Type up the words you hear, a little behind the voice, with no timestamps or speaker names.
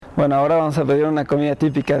Bueno, ahora vamos a pedir una comida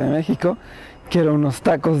típica de México. Quiero unos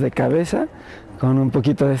tacos de cabeza con un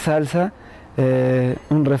poquito de salsa,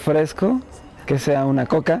 un refresco, que sea una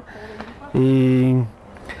coca y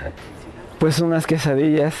pues unas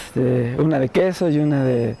quesadillas, una de queso y una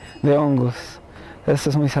de hongos. Esto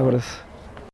es muy sabroso.